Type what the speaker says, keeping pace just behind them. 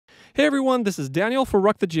Hey everyone, this is Daniel for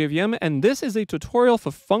Rock the JVM, and this is a tutorial for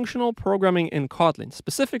functional programming in Kotlin.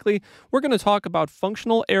 Specifically, we're going to talk about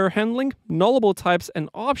functional error handling, nullable types, and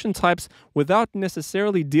option types without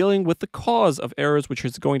necessarily dealing with the cause of errors, which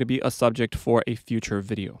is going to be a subject for a future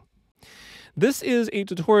video. This is a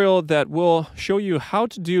tutorial that will show you how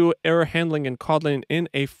to do error handling in Kotlin in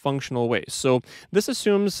a functional way. So this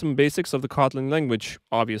assumes some basics of the Kotlin language,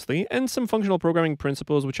 obviously, and some functional programming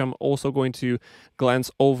principles, which I'm also going to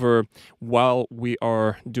glance over while we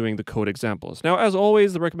are doing the code examples. Now, as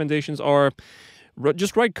always, the recommendations are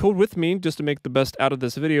just write code with me just to make the best out of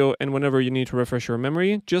this video, and whenever you need to refresh your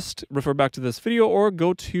memory, just refer back to this video or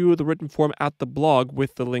go to the written form at the blog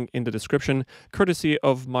with the link in the description, courtesy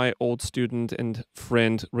of my old student and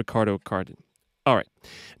friend, Ricardo Cardin. All right,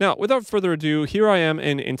 now without further ado, here I am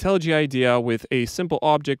in IntelliJ IDEA with a simple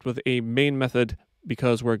object with a main method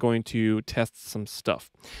because we're going to test some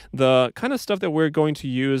stuff. The kind of stuff that we're going to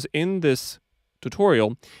use in this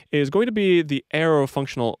tutorial is going to be the Arrow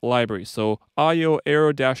functional library. So IO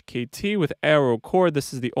arrow-kt with Arrow core.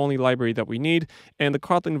 This is the only library that we need, and the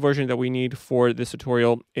Kotlin version that we need for this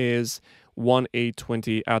tutorial is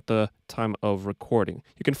 1.8.20 at the time of recording.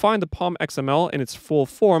 You can find the POM XML in its full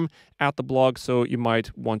form at the blog, so you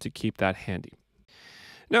might want to keep that handy.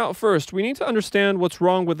 Now, first, we need to understand what's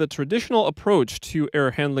wrong with the traditional approach to error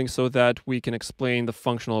handling so that we can explain the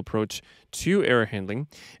functional approach to error handling.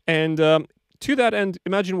 And to that end,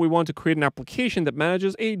 imagine we want to create an application that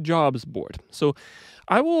manages a jobs board. So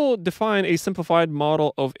I will define a simplified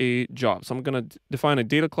model of a job. So I'm going to define a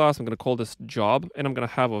data class. I'm going to call this job, and I'm going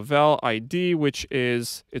to have a val ID, which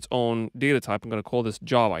is its own data type. I'm going to call this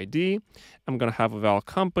job ID. I'm going to have a val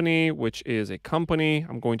company, which is a company.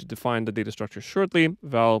 I'm going to define the data structure shortly.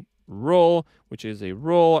 Val role, which is a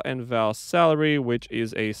role, and val salary, which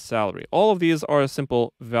is a salary. All of these are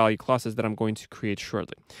simple value classes that I'm going to create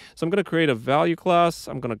shortly. So I'm going to create a value class.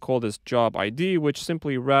 I'm going to call this job ID, which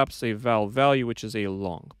simply wraps a val value, which is a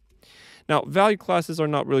long. Now, value classes are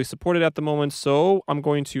not really supported at the moment, so I'm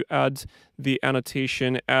going to add the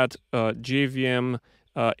annotation at JVM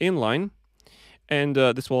inline, and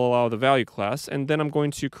this will allow the value class. And then I'm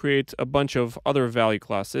going to create a bunch of other value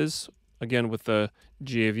classes, again with the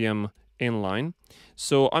JVM inline.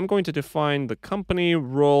 So I'm going to define the company,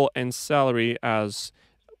 role, and salary as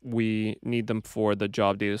we need them for the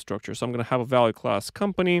job data structure. So I'm going to have a value class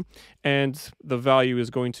company, and the value is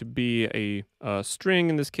going to be a string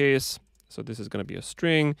in this case. So this is going to be a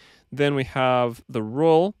string. Then we have the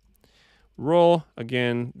role. Role,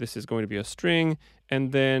 again, this is going to be a string.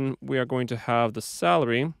 And then we are going to have the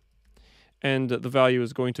salary, and the value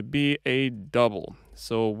is going to be a double.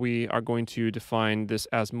 So we are going to define this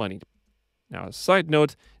as money. Now, a side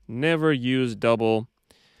note, never use double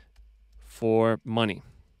for money.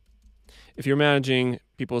 If you're managing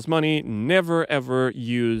people's money, never ever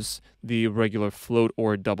use the regular float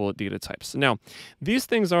or double data types. Now, these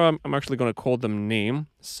things are, I'm actually going to call them name.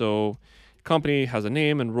 So company has a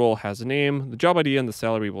name and role has a name. The job ID and the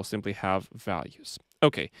salary will simply have values.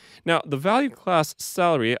 Okay, now the value class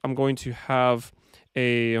salary, I'm going to have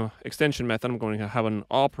a extension method. I'm going to have an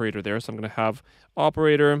operator there. So I'm going to have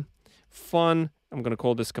operator fun. I'm going to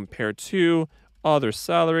call this compare to other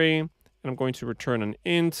salary, and I'm going to return an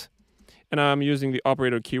int. And I'm using the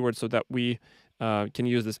operator keyword so that we can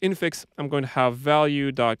use this infix. I'm going to have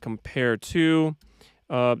value.compare to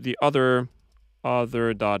the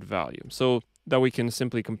other.value, so that we can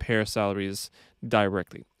simply compare salaries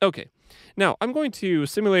directly. Okay, now I'm going to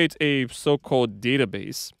simulate a so-called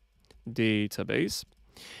database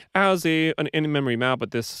as an in-memory map,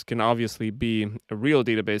 but this can obviously be a real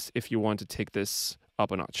database if you want to take this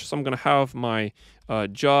up a notch. So I'm going to have my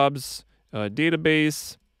jobs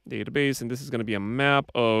database, and this is going to be a map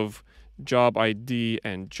of job ID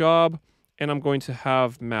and job, and I'm going to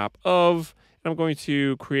have map of, and I'm going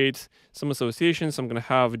to create some associations. So I'm going to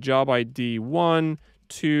have job ID 1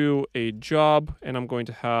 to a job, and I'm going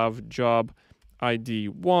to have job ID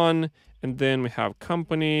 1, and then we have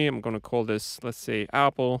company. I'm going to call this, let's say,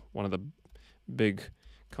 Apple, one of the big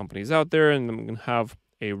companies out there, and I'm going to have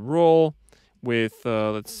a role with,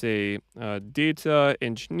 let's say, data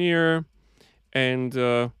engineer, and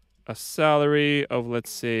a salary of,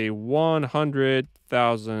 let's say,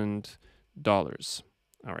 $100,000.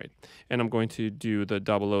 All right, and I'm going to do the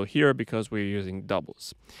double O here because we're using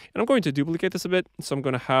doubles. And I'm going to duplicate this a bit. So I'm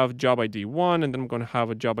going to have job ID 1, and then I'm going to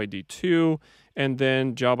have a job ID 2, and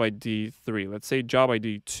then job ID 3. Let's say job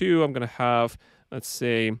ID 2, I'm going to have, let's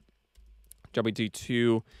say, job ID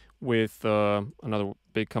 2 with another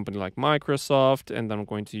big company like Microsoft, and then I'm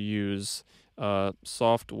going to use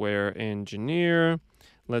software engineer,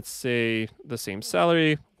 let's say the same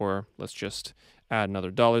salary, or let's just add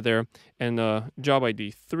another $1 there, and job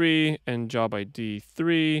ID 3 and job ID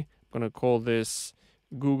 3. I'm going to call this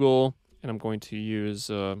Google, and I'm going to use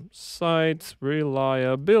site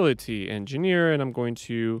reliability engineer, and I'm going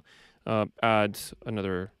to add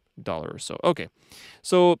another $1 or so. Okay,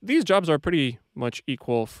 so these jobs are pretty much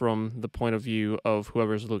equal from the point of view of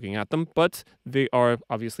whoever's looking at them, but they are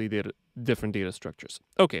obviously different data structures.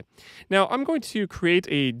 Okay, now I'm going to create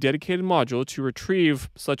a dedicated module to retrieve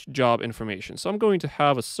such job information. So I'm going to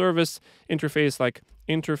have a service interface like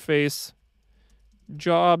interface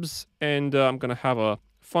jobs, and I'm going to have a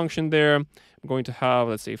function there. I'm going to have,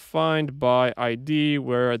 let's say, find by ID,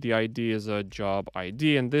 where the ID is a job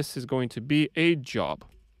ID, and this is going to be a job.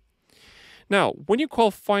 Now, when you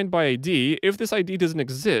call find by ID, if this ID doesn't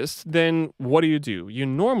exist, then what do? You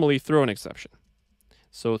normally throw an exception.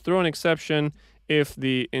 So throw an exception if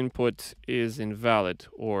the input is invalid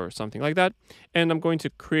or something like that. And I'm going to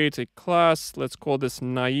create a class, let's call this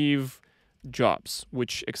naive jobs,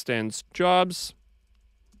 which extends jobs.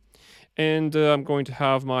 And I'm going to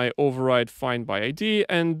have my override find by ID,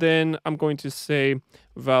 and then I'm going to say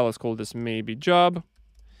val, let's call this maybe job,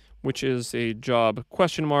 which is a job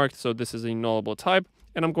question mark. So this is a nullable type,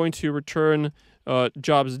 and I'm going to return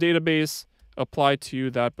jobs database applied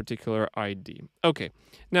to that particular ID. Okay,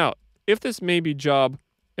 now if this maybe job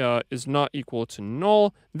is not equal to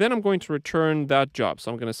null, then I'm going to return that job.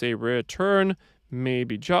 So I'm going to say return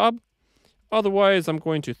maybe job. Otherwise, I'm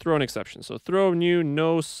going to throw an exception. So throw new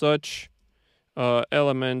no such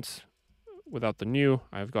element without the new.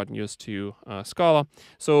 I've gotten used to Scala.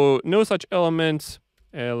 So no such element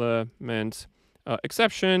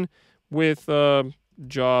exception with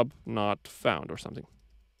job not found or something.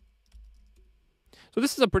 So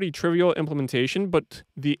this is a pretty trivial implementation, but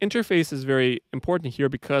the interface is very important here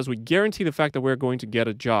because we guarantee the fact that we're going to get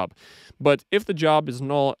a job. But if the job is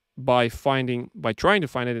null by trying to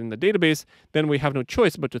find it in the database, then we have no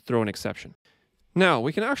choice but to throw an exception. Now,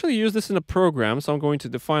 we can actually use this in a program. So I'm going to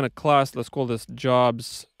define a class. Let's call this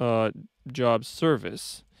jobs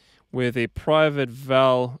service with a private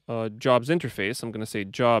val jobs interface. I'm going to say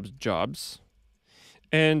jobs.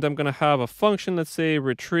 And I'm going to have a function, let's say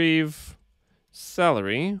retrieve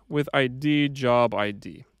salary with ID job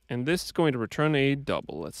ID. And this is going to return a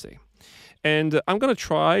double, let's say. And I'm going to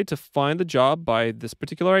try to find the job by this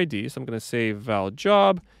particular ID. So I'm going to say val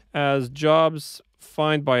job as jobs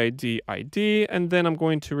find by ID, and then I'm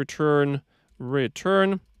going to return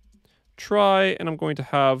try, and I'm going to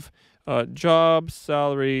have job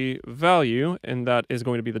salary value, and that is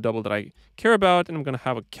going to be the double that I care about. And I'm going to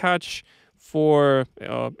have a catch for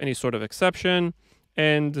any sort of exception.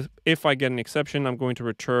 And if I get an exception, I'm going to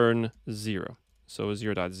return 0. So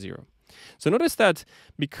 0.0. So notice that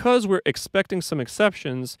because we're expecting some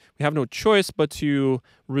exceptions, we have no choice but to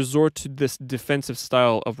resort to this defensive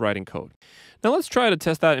style of writing code. Now let's try to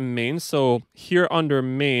test that in main. So here under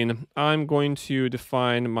main, I'm going to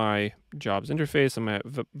define my jobs interface and my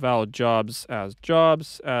val jobs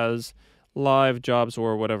as live jobs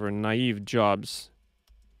or whatever, naive jobs.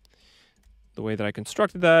 The way that I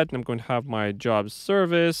constructed that, and I'm going to have my jobs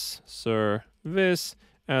service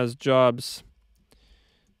as jobs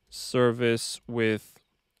service with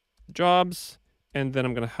jobs, and then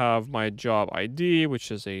I'm going to have my job ID,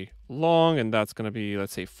 which is a long, and that's going to be,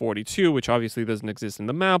 let's say 42, which obviously doesn't exist in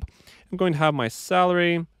the map. I'm going to have my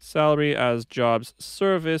salary as jobs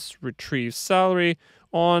service retrieve salary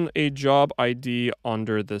on a job ID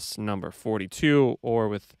under this number 42, or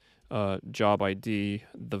with job ID,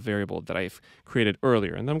 the variable that I've created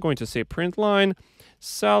earlier. And then I'm going to say print line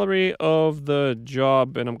salary of the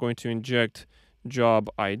job, and I'm going to inject job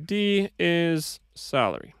ID is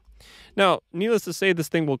salary. Now, needless to say, this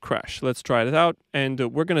thing will crash. Let's try it out, and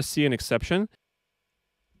we're going to see an exception.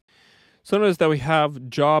 So notice that we have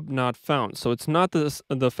job not found. So it's not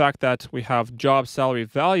the fact that we have job salary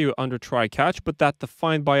value under try catch, but that the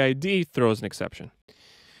find by ID throws an exception.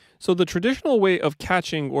 So the traditional way of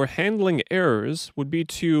catching or handling errors would be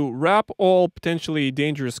to wrap all potentially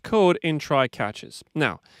dangerous code in try catches.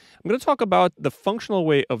 Now, I'm going to talk about the functional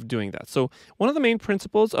way of doing that. So one of the main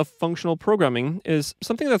principles of functional programming is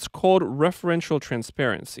something that's called referential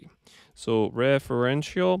transparency. So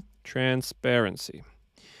referential transparency.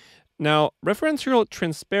 Now, referential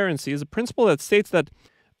transparency is a principle that states that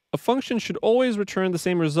a function should always return the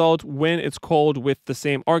same result when it's called with the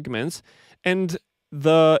same arguments, and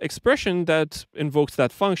the expression that invokes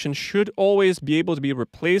that function should always be able to be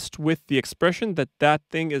replaced with the expression that that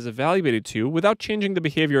thing is evaluated to without changing the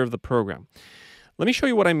behavior of the program. Let me show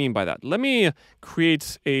you what I mean by that. Let me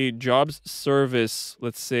create a jobs service,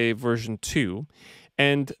 let's say version 2,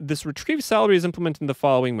 And this retrieve salary is implemented in the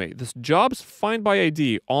following way. This jobs find by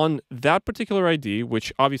ID on that particular ID,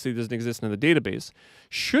 which obviously doesn't exist in the database,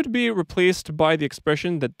 should be replaced by the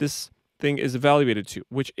expression that this thing is evaluated to,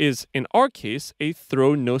 which is, in our case, a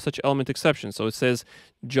throw no such element exception. So it says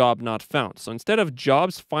job not found. So instead of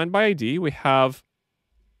jobs find by ID, we have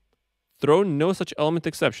throw no such element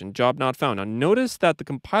exception, job not found. Now notice that the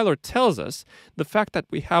compiler tells us the fact that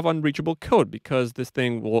we have unreachable code because this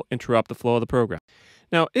thing will interrupt the flow of the program.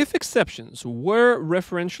 Now, if exceptions were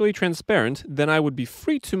referentially transparent, then I would be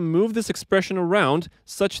free to move this expression around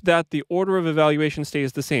such that the order of evaluation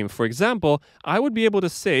stays the same. For example, I would be able to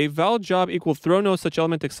say val job equal throw no such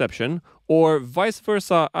element exception, or vice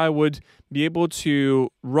versa, I would be able to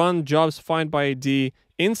run jobs find by ID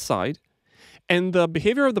inside, and the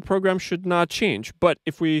behavior of the program should not change. But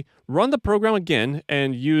if we run the program again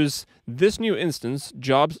and use this new instance,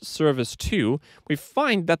 jobs service 2, we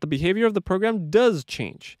find that the behavior of the program does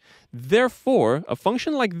change. Therefore, a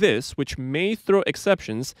function like this, which may throw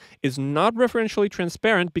exceptions, is not referentially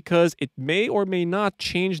transparent because it may or may not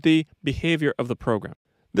change the behavior of the program.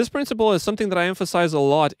 This principle is something that I emphasize a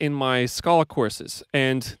lot in my Scala courses,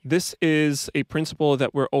 and this is a principle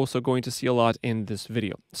that we're also going to see a lot in this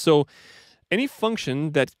video. So, any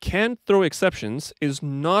function that can throw exceptions is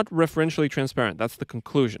not referentially transparent. That's the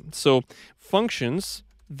conclusion. So functions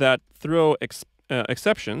that throw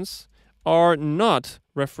exceptions are not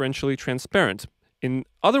referentially transparent. In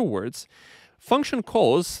other words, function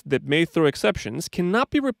calls that may throw exceptions cannot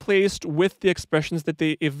be replaced with the expressions that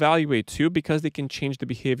they evaluate to because they can change the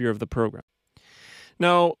behavior of the program.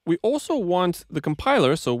 Now, we also want the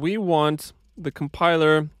compiler, so we want the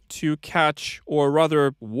compiler to catch, or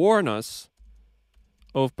rather warn us,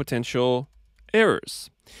 of potential errors,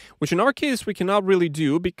 which in our case we cannot really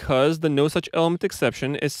do because the no such element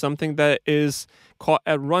exception is something that is caught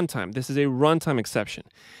at runtime. This is a runtime exception.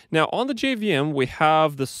 Now on the JVM we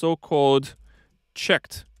have the so-called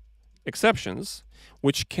checked exceptions,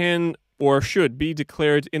 which can or should be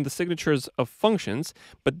declared in the signatures of functions,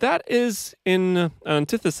 but that is in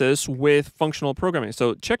antithesis with functional programming.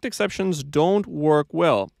 So checked exceptions don't work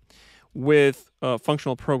well with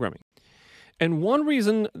functional programming. And one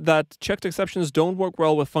reason that checked exceptions don't work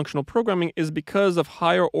well with functional programming is because of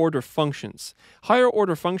higher order functions. Higher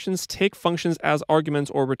order functions take functions as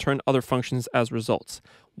arguments or return other functions as results.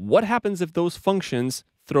 What happens if those functions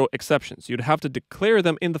throw exceptions? You'd have to declare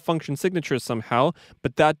them in the function signature somehow,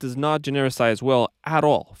 but that does not genericize well at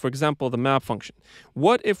all. For example, the map function.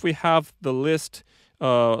 What if we have the list,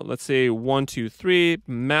 let's say 1, 2, 3,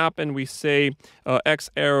 map, and we say x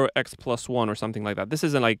arrow x plus 1 or something like that. This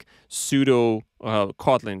isn't like pseudo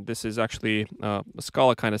Kotlin. This is actually a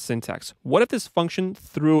Scala kind of syntax. What if this function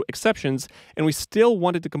threw exceptions and we still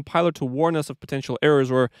wanted the compiler to warn us of potential errors,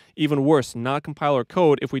 or even worse, not compile our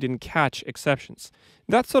code if we didn't catch exceptions?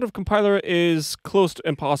 That sort of compiler is close to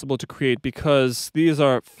impossible to create because these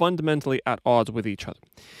are fundamentally at odds with each other.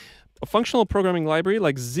 A functional programming library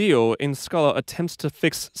like Zio in Scala attempts to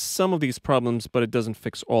fix some of these problems, but it doesn't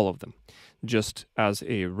fix all of them, just as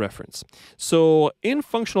a reference. So in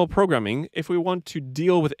functional programming, if we want to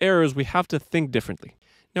deal with errors, we have to think differently.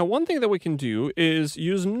 Now, one thing that we can do is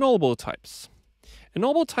use nullable types. And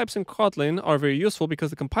nullable types in Kotlin are very useful because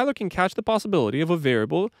the compiler can catch the possibility of a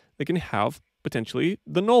variable that can have potentially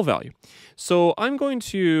the null value. So I'm going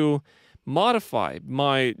to modify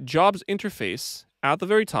my jobs interface at the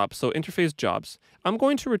very top, so interface jobs. I'm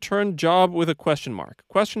going to return job with a question mark.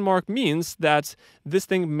 Question mark means that this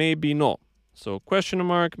thing may be null. So question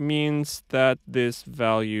mark means that this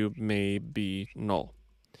value may be null.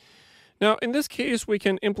 Now, in this case, we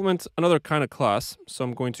can implement another kind of class. So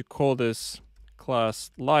I'm going to call this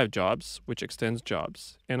class live jobs, which extends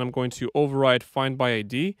jobs. And I'm going to override find by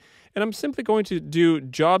ID. And I'm simply going to do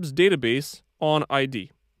jobs database on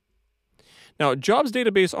ID. Now, jobs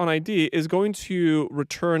database on ID is going to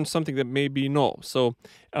return something that may be null. So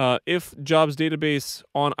if jobs database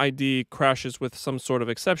on ID crashes with some sort of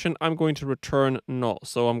exception, I'm going to return null.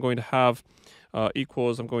 So I'm going to have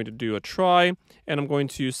equals, I'm going to do a try, and I'm going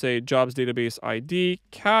to say jobs database ID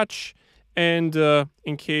catch. And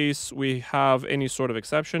in case we have any sort of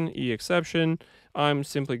exception, exception, I'm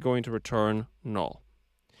simply going to return null.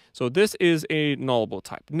 So this is a nullable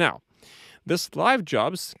type. Now, this live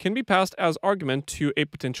jobs can be passed as argument to a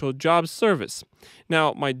potential jobs service.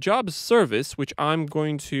 Now, my jobs service, which I'm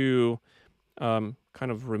going to kind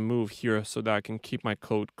of remove here so that I can keep my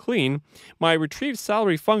code clean, my retrieve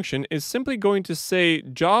salary function is simply going to say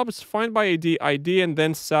jobs find by ID, and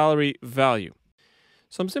then salary value.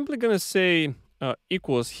 So I'm simply going to say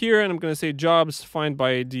equals here, and I'm going to say jobs find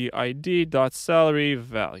by ID dot salary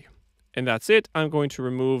value. And that's it. I'm going to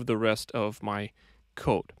remove the rest of my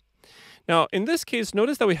code. Now, in this case,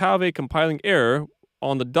 notice that we have a compiling error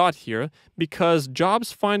on the dot here because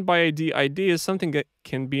jobs find by ID is something that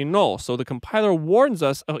can be null. So the compiler warns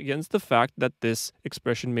us against the fact that this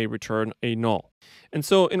expression may return a null. And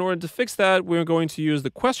so in order to fix that, we're going to use the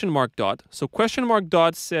question mark dot. So question mark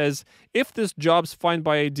dot says if this jobs find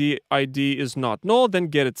by ID is not null, then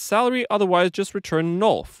get its salary. Otherwise, just return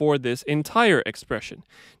null for this entire expression.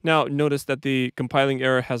 Now, notice that the compiling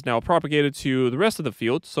error has now propagated to the rest of the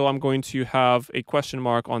field. So I'm going to have a question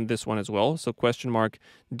mark on this one as well. So question mark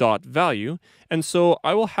dot value. And so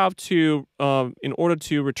I will have to, in order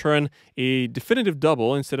to return a definitive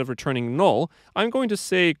double instead of returning null, I'm going to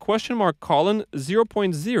say question mark colon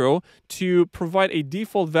 0.0 to provide a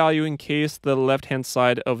default value in case the left-hand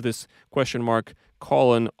side of this question mark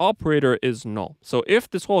colon operator is null. So if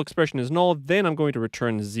this whole expression is null, then I'm going to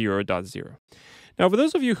return 0.0. Now, for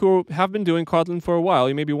those of you who have been doing Kotlin for a while,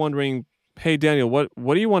 you may be wondering, hey, Daniel, what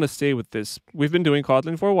do you want to say with this? We've been doing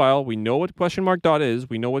Kotlin for a while. We know what question mark dot is.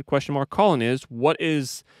 We know what question mark colon is. What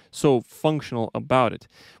is so functional about it?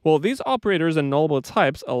 Well, these operators and nullable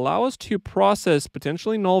types allow us to process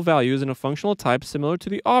potentially null values in a functional type similar to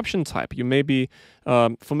the option type. You may be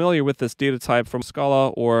familiar with this data type from Scala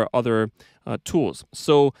or other tools.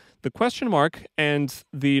 So the question mark and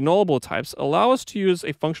the nullable types allow us to use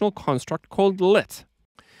a functional construct called let.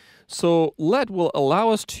 So let will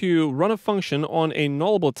allow us to run a function on a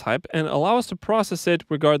nullable type and allow us to process it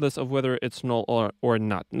regardless of whether it's null or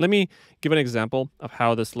not. Let me give an example of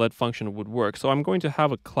how this let function would work. So I'm going to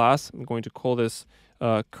have a class. I'm going to call this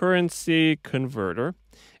currency converter.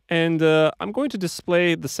 And I'm going to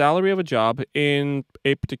display the salary of a job in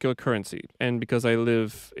a particular currency. And because I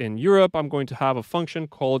live in Europe, I'm going to have a function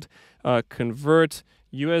called convert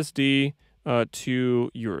USD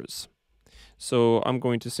to euros. So I'm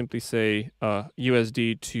going to simply say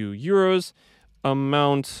USD to euros,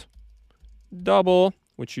 amount double,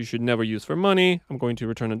 which you should never use for money. I'm going to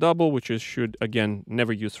return a double, which you should, again,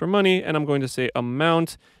 never use for money. And I'm going to say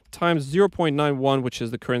amount times 0.91, which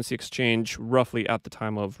is the currency exchange roughly at the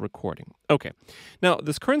time of recording. Okay, now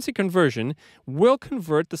this currency conversion will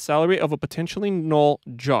convert the salary of a potentially null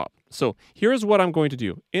job. So here's what I'm going to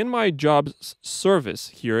do. In my jobs service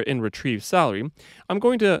here in retrieve salary, I'm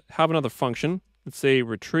going to have another function. Let's say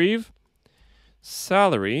retrieve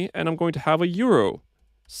salary, and I'm going to have a euro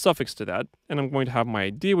suffix to that. And I'm going to have my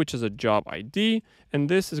ID, which is a job ID, and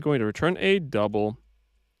this is going to return a double.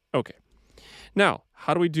 Okay. Now,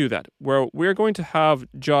 how do we do that? Well, we're going to have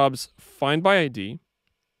jobs find by ID,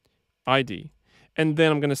 and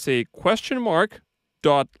then I'm going to say question mark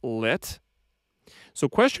dot let. So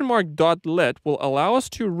question mark dot let will allow us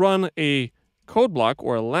to run a code block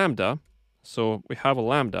or a lambda. So we have a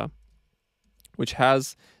lambda, which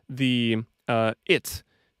has the it,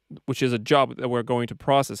 which is a job that we're going to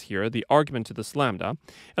process here, the argument to this lambda. And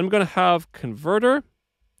I'm going to have converter,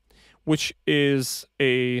 which is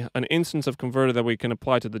an instance of converter that we can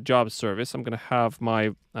apply to the job service. I'm going to have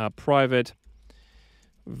my private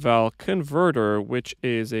val converter, which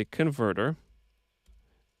is a converter,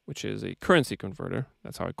 which is a currency converter.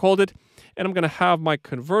 That's how I called it. And I'm going to have my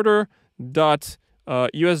converter dot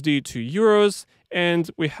USD to euros,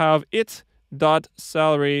 and we have it dot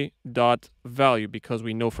salary dot value because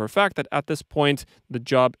we know for a fact that at this point the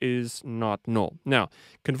job is not null. Now,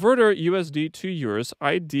 converter USD to euros,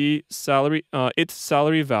 ID salary, its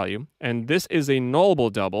salary value, and this is a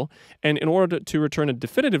nullable double. And in order to return a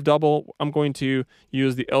definitive double, I'm going to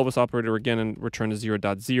use the Elvis operator again and return a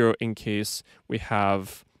 0.0 in case we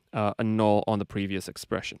have a null on the previous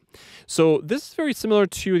expression. So this is very similar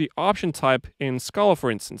to the option type in Scala,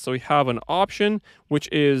 for instance. So we have an option, which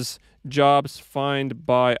is jobs find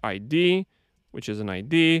by ID, which is an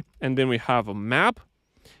ID, and then we have a map.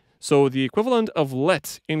 So the equivalent of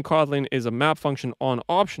let in Kotlin is a map function on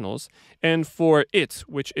optionals, and for it,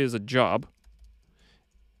 which is a job,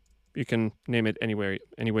 you can name it any way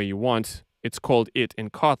you want. It's called it in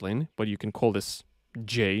Kotlin, but you can call this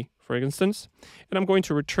J, for instance. And I'm going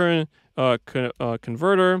to return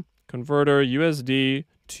converter USD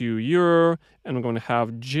to euro, and I'm going to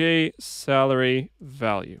have J salary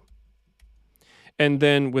value. And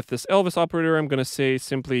then with this Elvis operator, I'm going to say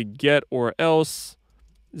simply get or else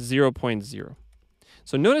 0.0.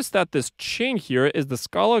 So notice that this chain here is the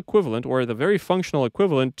Scala equivalent, or the very functional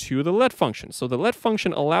equivalent to the let function. So the let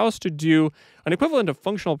function allows us to do an equivalent of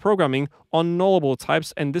functional programming on nullable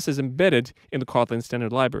types, and this is embedded in the Kotlin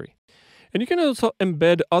standard library. And you can also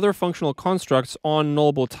embed other functional constructs on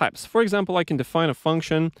nullable types. For example, I can define a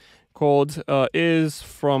function called is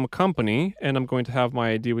from company, and I'm going to have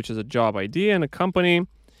my ID, which is a job ID, and a company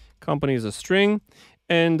company is a string,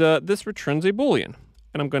 and this returns a Boolean.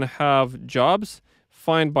 And I'm going to have jobs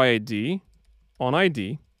find by ID on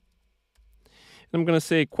ID. And I'm going to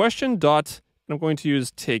say question dot, and I'm going to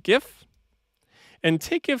use takeIf. And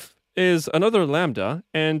takeIf is another lambda,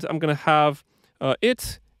 and I'm going to have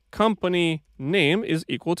it company name is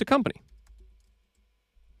equal to company.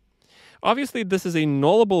 Obviously, this is a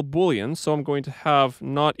nullable Boolean, so I'm going to have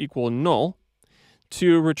not equal null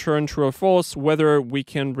to return true or false, whether we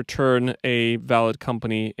can return a valid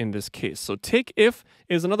company in this case. So takeIf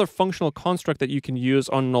is another functional construct that you can use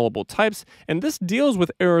on nullable types, and this deals with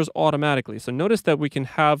errors automatically. So notice that we can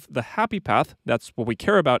have the happy path, that's what we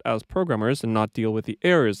care about as programmers, and not deal with the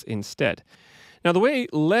errors instead. Now, the way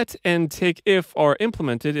let and takeIf are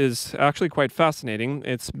implemented is actually quite fascinating.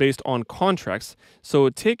 It's based on contracts. So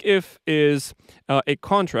takeIf is a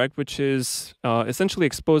contract which is essentially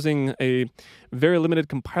exposing a very limited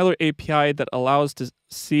compiler API that allows to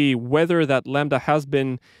see whether that lambda has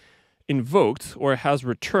been invoked or has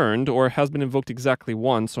returned or has been invoked exactly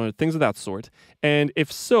once or things of that sort. And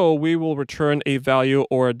if so, we will return a value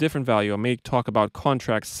or a different value. I may talk about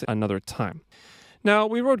contracts another time. Now,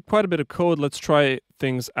 we wrote quite a bit of code. Let's try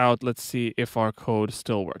things out. Let's see if our code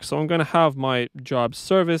still works. So I'm going to have my job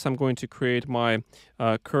service. I'm going to create my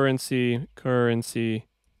currency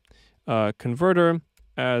converter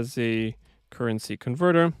as a currency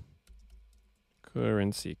converter.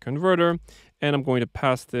 And I'm going to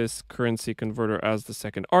pass this currency converter as the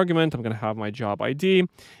second argument. I'm going to have my job ID,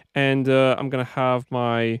 and I'm going to have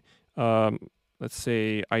my, let's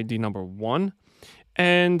say, ID number 1.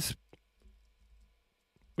 And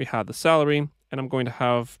we have the salary, and I'm going to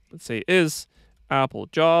have, let's say, is Apple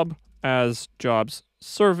job as jobs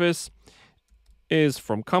service is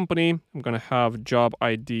from company. I'm going to have job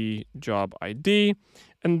ID,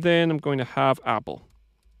 and then I'm going to have Apple.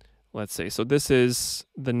 Let's say, so this is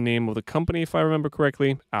the name of the company, if I remember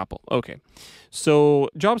correctly, Apple. Okay, so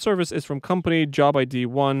job service is from company, job ID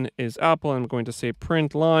 1 is Apple, and I'm going to say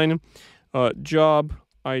print line, job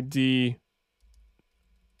ID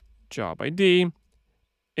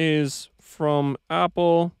is from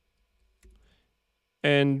Apple,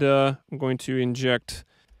 and I'm going to inject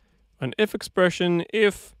an if expression.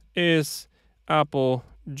 If is Apple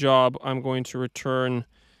job, I'm going to return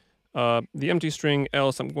the empty string,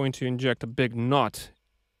 else I'm going to inject a big not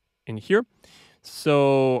in here.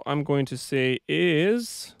 So I'm going to say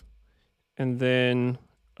is, and then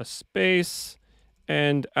a space,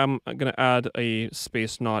 and I'm going to add a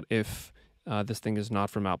space not if this thing is not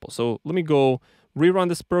from Apple. So let me go rerun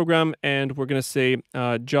this program, and we're going to say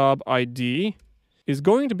job ID is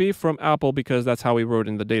going to be from Apple because that's how we wrote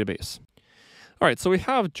in the database. All right, so we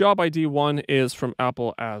have job ID 1 is from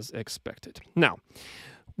Apple as expected. Now,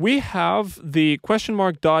 we have the question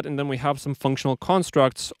mark dot, and then we have some functional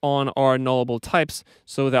constructs on our nullable types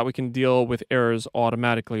so that we can deal with errors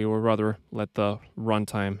automatically, or rather let the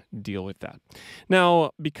runtime deal with that.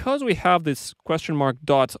 Now, because we have this question mark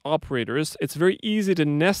dot operators, it's very easy to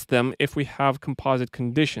nest them if we have composite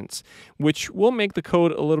conditions, which will make the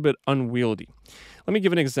code a little bit unwieldy. Let me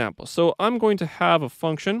give an example. So I'm going to have a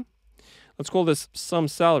function. Let's call this sum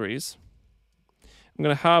salaries. I'm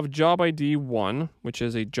going to have job ID 1, which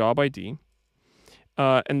is a job ID.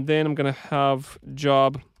 And then I'm going to have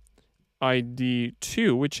job ID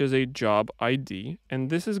 2, which is a job ID. And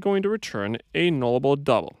this is going to return a nullable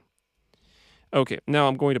double. Okay, now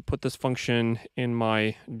I'm going to put this function in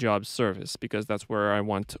my job service because that's where I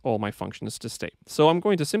want all my functions to stay. So I'm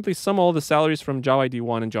going to simply sum all the salaries from job ID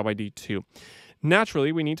 1 and job ID 2.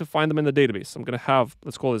 Naturally, we need to find them in the database. I'm going to have,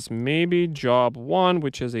 let's call this maybe job 1,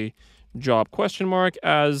 which is a job question mark,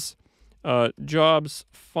 as jobs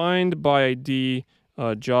find by ID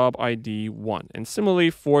job ID 1. And similarly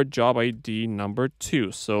for job ID number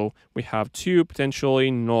 2. So we have 2 potentially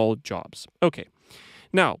null jobs. Okay.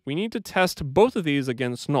 Now, we need to test both of these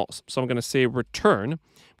against nulls. So I'm going to say return. I'm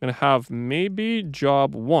going to have maybe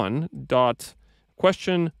job 1 dot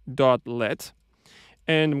question dot let.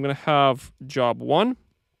 And I'm going to have job 1.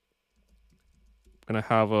 I'm going to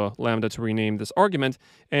have a lambda to rename this argument,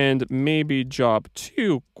 and maybe job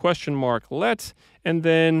 2 question mark let, and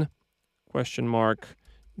then question mark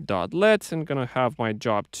dot let, and I'm going to have my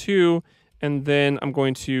job 2, and then I'm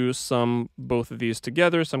going to sum both of these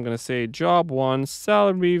together. So I'm going to say job 1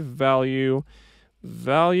 salary value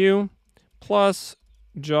plus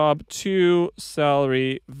job 2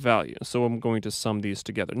 salary value. So I'm going to sum these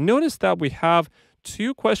together. Notice that we have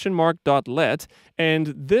 2 question mark dot let,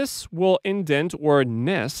 and this will indent or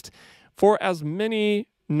nest for as many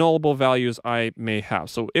nullable values I may have.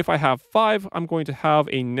 So if I have 5, I'm going to have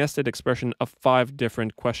a nested expression of 5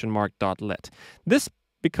 different question mark dot let. This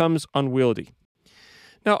becomes unwieldy.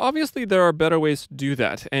 Now, obviously, there are better ways to do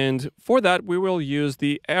that, and for that, we will use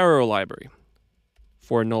the Arrow library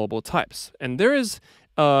for nullable types. And there is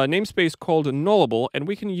a namespace called Nullable, and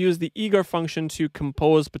we can use the eager function to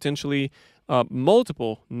compose potentially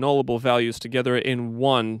multiple nullable values together in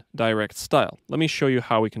one direct style. Let me show you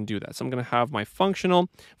how we can do that. So I'm going to have my function,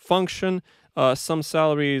 some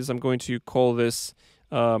salaries. I'm going to call this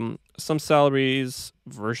some salaries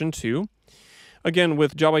version 2. Again,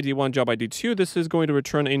 with job ID 1, job ID 2, this is going to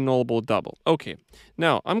return a nullable double. Okay,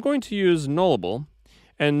 now I'm going to use nullable,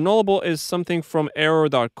 and nullable is something from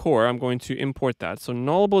arrow.core. I'm going to import that. So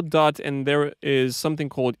nullable dot, and there is something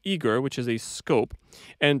called eager, which is a scope.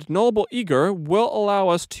 And nullable eager will allow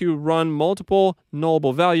us to run multiple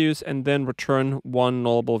nullable values and then return one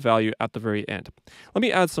nullable value at the very end. Let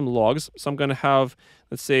me add some logs. So I'm going to have,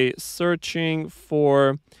 let's say, searching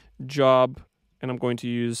for job, and I'm going to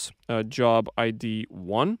use job ID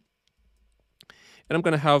 1. And I'm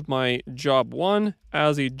going to have my job 1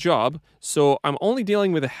 as a job. So I'm only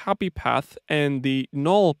dealing with a happy path, and the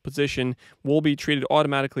null position will be treated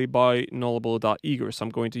automatically by nullable.eager. So I'm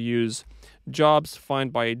going to use jobs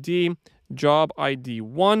find by ID, job ID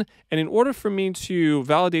 1. And in order for me to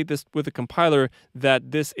validate this with the compiler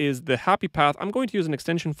that this is the happy path, I'm going to use an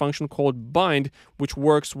extension function called bind, which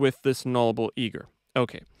works with this nullable eager.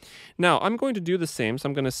 Okay, now I'm going to do the same. So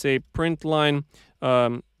I'm going to say print line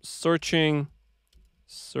searching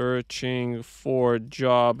for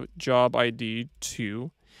job ID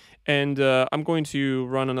 2. And I'm going to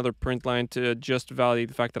run another print line to just validate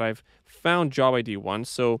the fact that I've found job ID 1.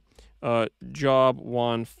 So job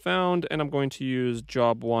 1 found, and I'm going to use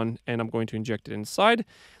job 1, and I'm going to inject it inside.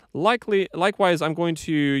 Likewise, I'm going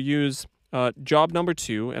to use job number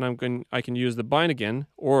 2, and I can use the bind again,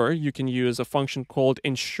 or you can use a function called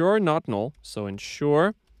ensure not null. So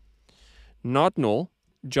ensure not null,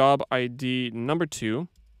 job ID number 2.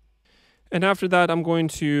 And after that, I'm going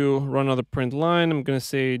to run another print line. I'm going to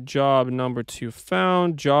say job number 2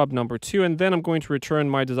 found, job number 2, and then I'm going to return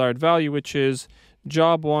my desired value, which is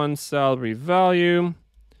job 1 salary value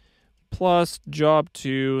plus job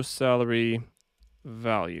 2 salary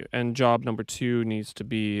value. And job number 2 needs to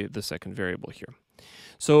be the second variable here.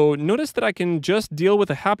 So notice that I can just deal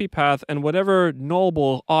with a happy path, and whatever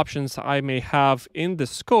nullable options I may have in the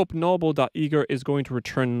scope, nullable.eager is going to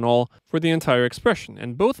return null for the entire expression.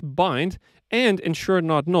 And both bind and ensure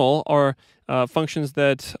not null are functions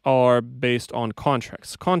that are based on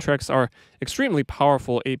contracts. Contracts are extremely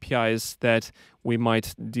powerful APIs that we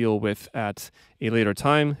might deal with at a later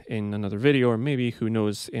time in another video, or maybe, who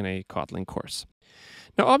knows, in a Kotlin course.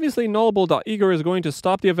 Now, obviously, nullable.eager is going to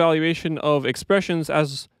stop the evaluation of expressions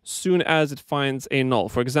as soon as it finds a null.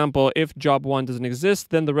 For example, if job 1 doesn't exist,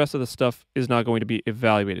 then the rest of the stuff is not going to be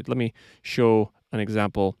evaluated. Let me show an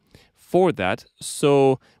example for that.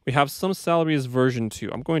 So we have some salaries version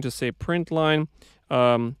 2. I'm going to say print line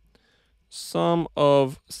sum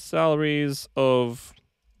of salaries of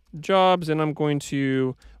jobs, and I'm going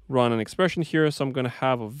to run an expression here. So I'm going to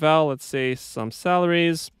have a val, let's say some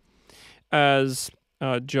salaries, as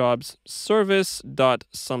jobs service dot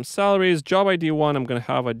some salaries. Job ID 1, I'm going to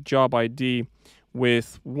have a job ID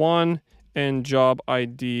with 1 and job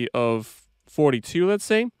ID of 42, let's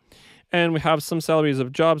say. And we have some salaries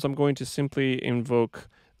of jobs. I'm going to simply invoke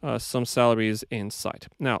some salaries inside.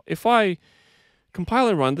 Now, if I compile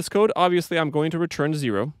and run this code, obviously I'm going to return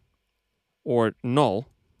 0 or null.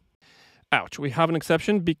 Ouch, we have an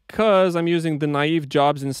exception because I'm using the naive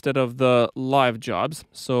jobs instead of the live jobs.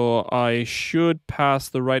 So I should pass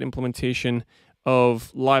the right implementation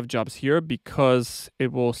of live jobs here, because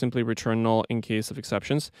it will simply return null in case of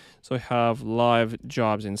exceptions. So I have live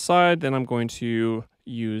jobs inside, then I'm going to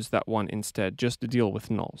use that one instead just to deal with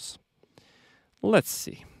nulls. Let's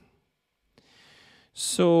see.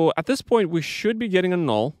 So at this point, we should be getting a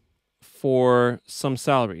null for some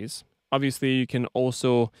salaries. Obviously, you can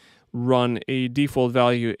also run a default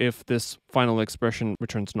value if this final expression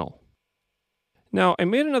returns null. Now, I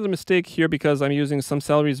made another mistake here because I'm using some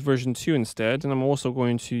salaries version 2 instead, and I'm also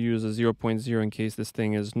going to use a 0.0 in case this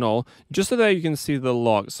thing is null, just so that you can see the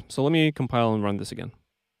logs. So let me compile and run this again.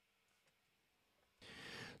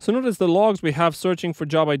 So notice the logs, we have searching for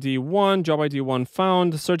job ID 1, job ID 1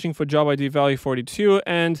 found, searching for job ID value 42,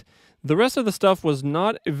 and the rest of the stuff was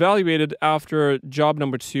not evaluated after job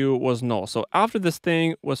number 2 was null. So after this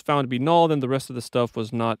thing was found to be null, then the rest of the stuff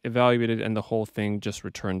was not evaluated, and the whole thing just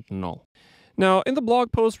returned null. Now, in the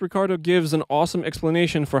blog post, Ricardo gives an awesome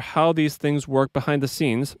explanation for how these things work behind the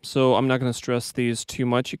scenes, so I'm not going to stress these too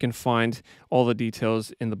much. You can find all the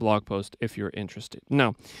details in the blog post if you're interested.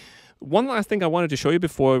 Now, one last thing I wanted to show you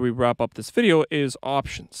before we wrap up this video is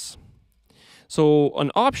options. So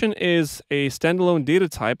an option is a standalone data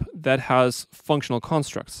type that has functional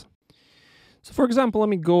constructs. So for example, let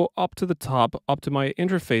me go up to the top, up to my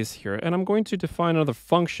interface here, and I'm going to define another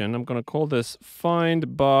function. I'm going to call this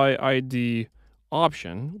find by ID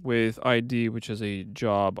option with ID, which is a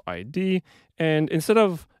job ID. And instead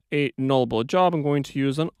of a nullable job, I'm going to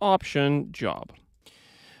use an option job.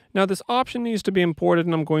 Now this option needs to be imported,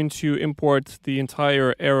 and I'm going to import the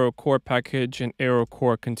entire Arrow core package and Arrow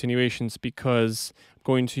core continuations because I'm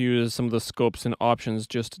going to use some of the scopes and options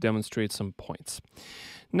just to demonstrate some points.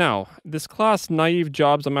 Now, this class naive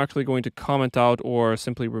jobs I'm actually going to comment out or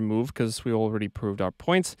simply remove because we already proved our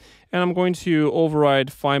points. And I'm going to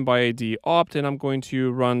override find by ID opt, and I'm going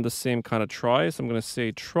to run the same kind of try. So I'm going to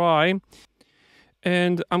say try.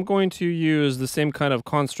 And I'm going to use the same kind of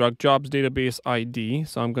construct, jobs database ID.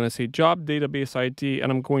 So I'm going to say job database ID,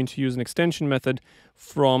 and I'm going to use an extension method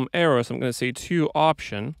from Arrow. So I'm going to say to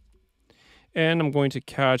option, and I'm going to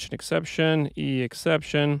catch an exception, E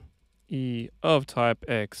of type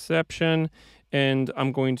exception, and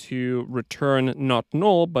I'm going to return not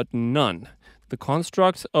null, but none. The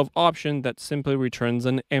construct of option that simply returns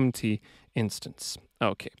an empty instance.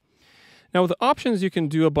 Okay. Now with options, you can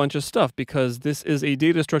do a bunch of stuff because this is a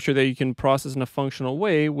data structure that you can process in a functional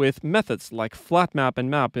way with methods like flat map and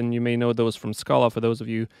map, and you may know those from Scala for those of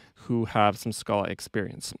you who have some Scala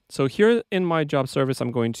experience. So here in my job service,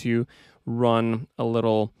 I'm going to run a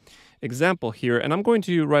little example here, and I'm going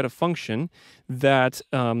to write a function that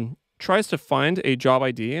tries to find a job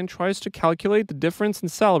ID and tries to calculate the difference in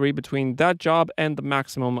salary between that job and the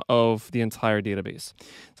maximum of the entire database.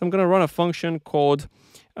 So I'm going to run a function called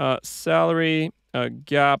salary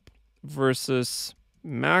gap versus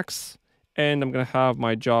max, and I'm going to have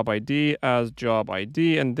my job ID as job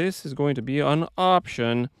ID, and this is going to be an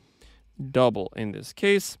option double in this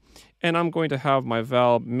case, and I'm going to have my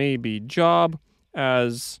val maybe job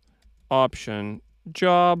as option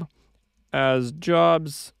job as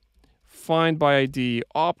jobs find by ID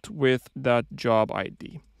opt with that job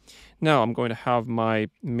ID. Now I'm going to have my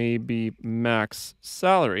maybe max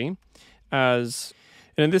salary as,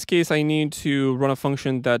 and in this case I need to run a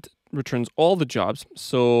function that returns all the jobs.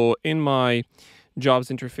 So in my jobs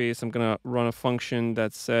interface, I'm going to run a function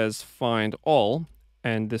that says find all,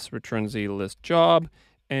 and this returns a list job.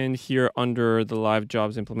 And here under the live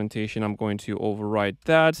jobs implementation, I'm going to override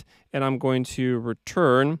that, and I'm going to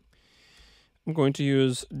return, I'm going to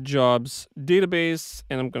use jobs database,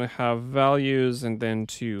 and I'm going to have values and then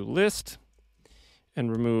to list and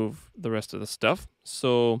remove the rest of the stuff.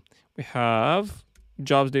 So we have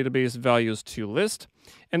jobs database values to list,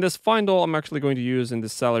 and this find all I'm actually going to use in the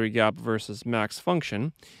salary gap versus max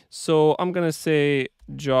function. So I'm going to say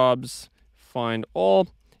jobs find all.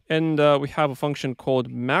 And we have a function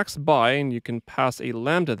called max by, and you can pass a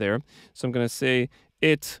lambda there. So I'm going to say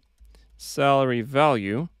it salary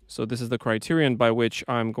value. So this is the criterion by which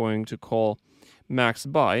I'm going to call max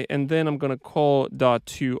by. And then I'm going to call dot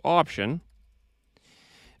to option.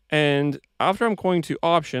 And after I'm going to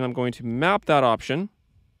option, I'm going to map that option.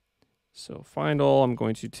 So find all, I'm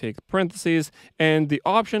going to take parentheses. And the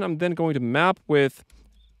option I'm then going to map with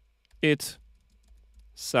it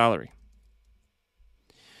salary.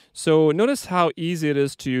 So notice how easy it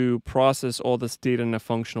is to process all this data in a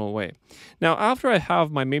functional way. Now, after I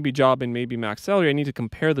have my maybe job and maybe max salary, I need to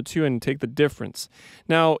compare the two and take the difference.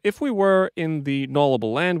 Now, if we were in the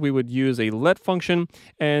nullable land, we would use a let function.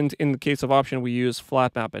 And in the case of option, we use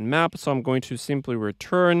flat map and map. So I'm going to simply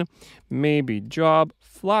return maybe job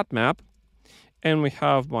flat map. And we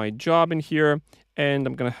have my job in here. And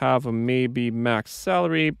I'm going to have a maybe max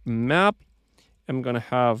salary map. I'm going to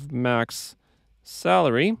have max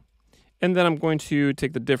salary, and then I'm going to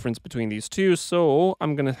take the difference between these two. So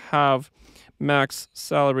I'm going to have max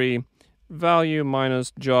salary value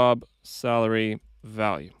minus job salary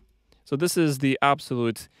value. So this is the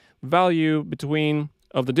absolute value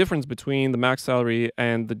of the difference between the max salary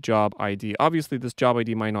and the job ID. Obviously, this job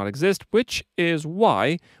ID might not exist, which is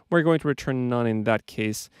why we're going to return none in that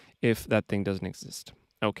case if that thing doesn't exist.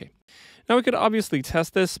 Okay. Now we could obviously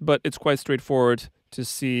test this, but it's quite straightforward to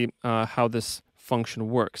see how this function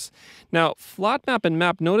works. Now, flat map and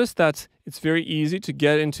map, notice that it's very easy to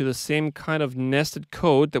get into the same kind of nested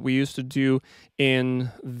code that we used to do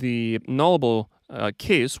in the nullable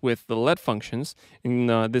case with the let functions. In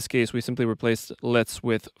this case, we simply replaced lets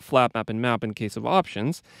with flat map and map in case of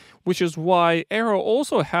options, which is why Arrow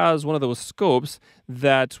also has one of those scopes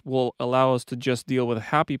that will allow us to just deal with a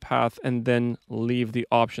happy path and then leave the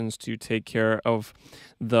options to take care of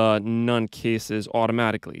the none cases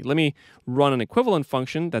automatically. Let me run an equivalent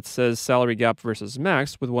function that says salary gap versus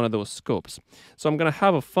max with one of those scopes. So I'm going to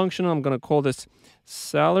have a function. I'm going to call this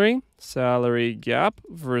salary gap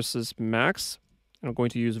versus max. I'm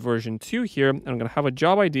going to use version 2 here. And I'm going to have a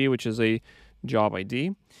job ID, which is a job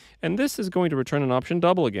ID. And this is going to return an option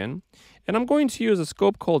double again. And I'm going to use a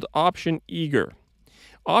scope called option eager.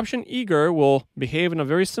 Option eager will behave in a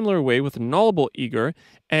very similar way with nullable eager,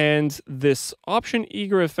 and this option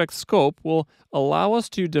eager effect scope will allow us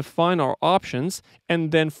to define our options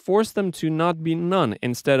and then force them to not be none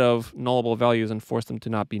instead of nullable values and force them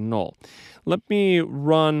to not be null. Let me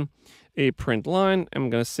run a print line.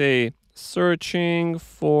 I'm going to say searching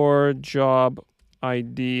for job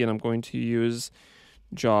ID, and I'm going to use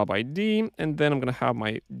job ID, and then I'm going to have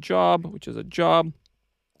my job, which is a job.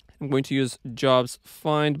 I'm going to use jobs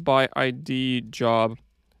find by ID job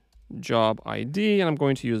ID, and I'm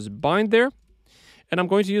going to use bind there, and I'm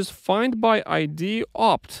going to use find by ID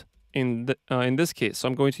opt in this case. So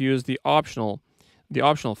I'm going to use the optional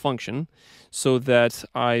function so that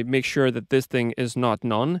I make sure that this thing is not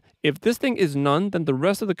none. If this thing is none, then the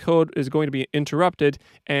rest of the code is going to be interrupted,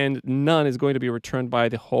 and none is going to be returned by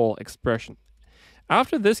the whole expression.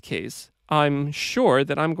 After this case, I'm sure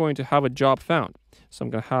that I'm going to have a job found. So I'm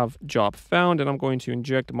going to have job found, and I'm going to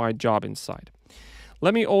inject my job inside.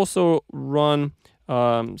 Let me also run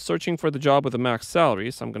searching for the job with the max salary.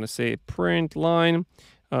 So I'm going to say print line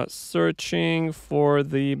searching for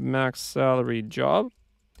the max salary job.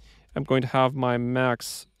 I'm going to have my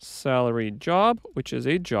max salary job, which is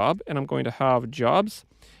a job, and I'm going to have jobs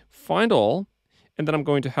find all. And then I'm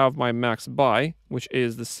going to have my max by, which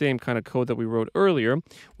is the same kind of code that we wrote earlier,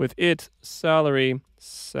 with it salary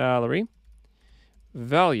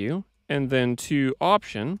value, and then to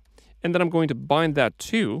option, and then I'm going to bind that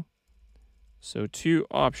to, so to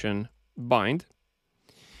option bind.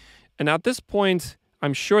 And at this point,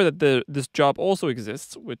 I'm sure that this job also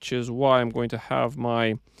exists, which is why I'm going to have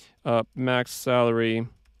my max salary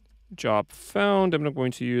job found. I'm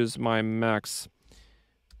going to use my max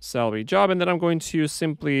salary job, and then I'm going to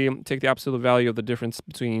simply take the absolute value of the difference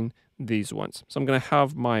between these ones. So I'm going to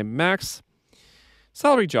have my max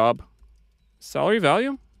salary job salary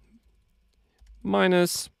value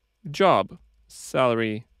minus job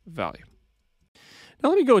salary value. Now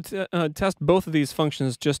let me go test both of these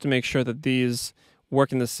functions just to make sure that these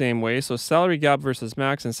work in the same way. So salary gap versus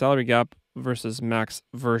max and salary gap versus max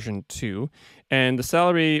version 2. And the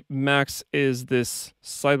salary max is this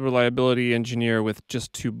site reliability engineer with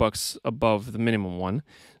just $2 above the minimum one.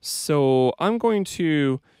 So I'm going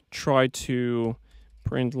to try to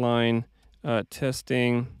print line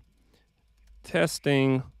testing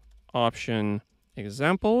option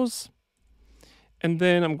examples. And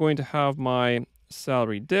then I'm going to have my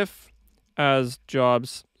salary diff as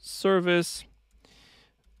jobs service.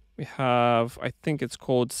 We have, I think it's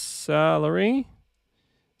called salary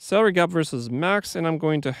gap versus max, and I'm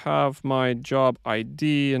going to have my job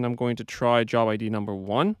ID, and I'm going to try job ID number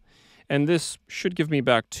 1. And this should give me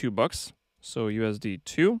back $2. So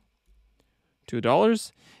USD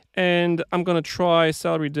 $2. And I'm going to try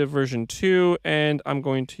salary diff version 2, and I'm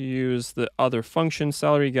going to use the other function,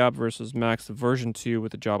 salary gap versus max version 2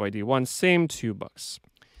 with the job ID 1, same $2.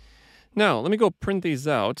 Now, let me go print these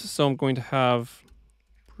out. So I'm going to have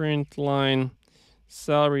print line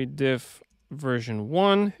salary diff version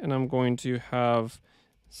 1, and I'm going to have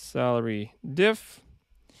salary diff.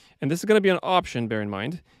 And this is going to be an option, bear in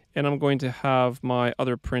mind. And I'm going to have my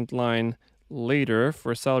other print line later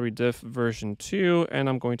for salary diff version 2, and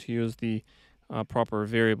I'm going to use the proper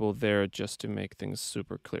variable there just to make things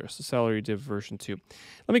super clear. So salary diff version 2.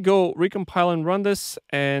 Let me go recompile and run this,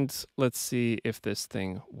 and let's see if this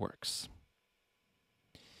thing works.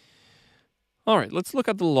 All right, let's look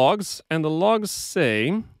at the logs, and the logs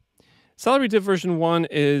say salary diff version 1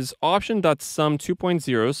 is option.sum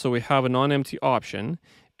 2.0, so we have a non-empty option.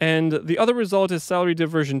 And the other result is salary diff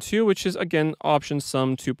version 2, which is, again, option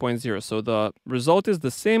sum 2.0. So the result is the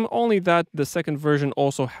same, only that the second version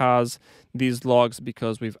also has these logs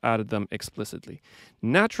because we've added them explicitly.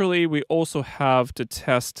 Naturally, we also have to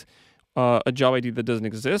test a job ID that doesn't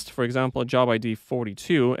exist. For example, a job ID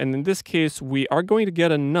 42. And in this case, we are going to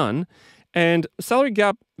get a none. And salary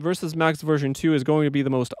gap versus max version 2 is going to be the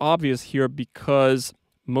most obvious here because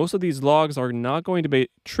most of these logs are not going to be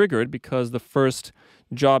triggered because the first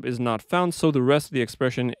job is not found, so the rest of the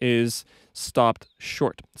expression is stopped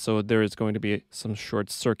short. So there is going to be some short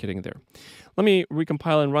circuiting there. Let me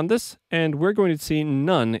recompile and run this, and we're going to see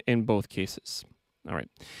none in both cases. All right,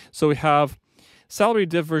 so we have Salary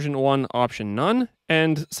div version 1, option none.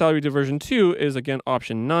 And salary div version 2 is again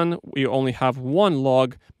option none. We only have one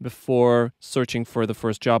log before searching for the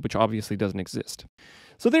first job, which obviously doesn't exist.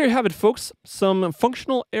 So there you have it, folks. Some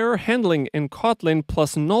functional error handling in Kotlin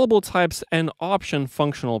plus nullable types and option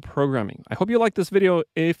functional programming. I hope you liked this video.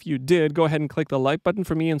 If you did, go ahead and click the like button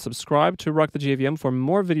for me and subscribe to Rock the JVM for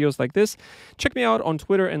more videos like this. Check me out on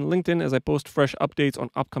Twitter and LinkedIn as I post fresh updates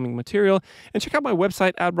on upcoming material. And check out my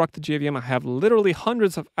website at Rock the JVM. I have literally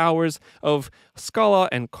hundreds of hours of Scala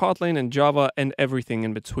and Kotlin and Java and everything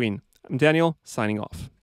in between. I'm Daniel, signing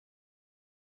off.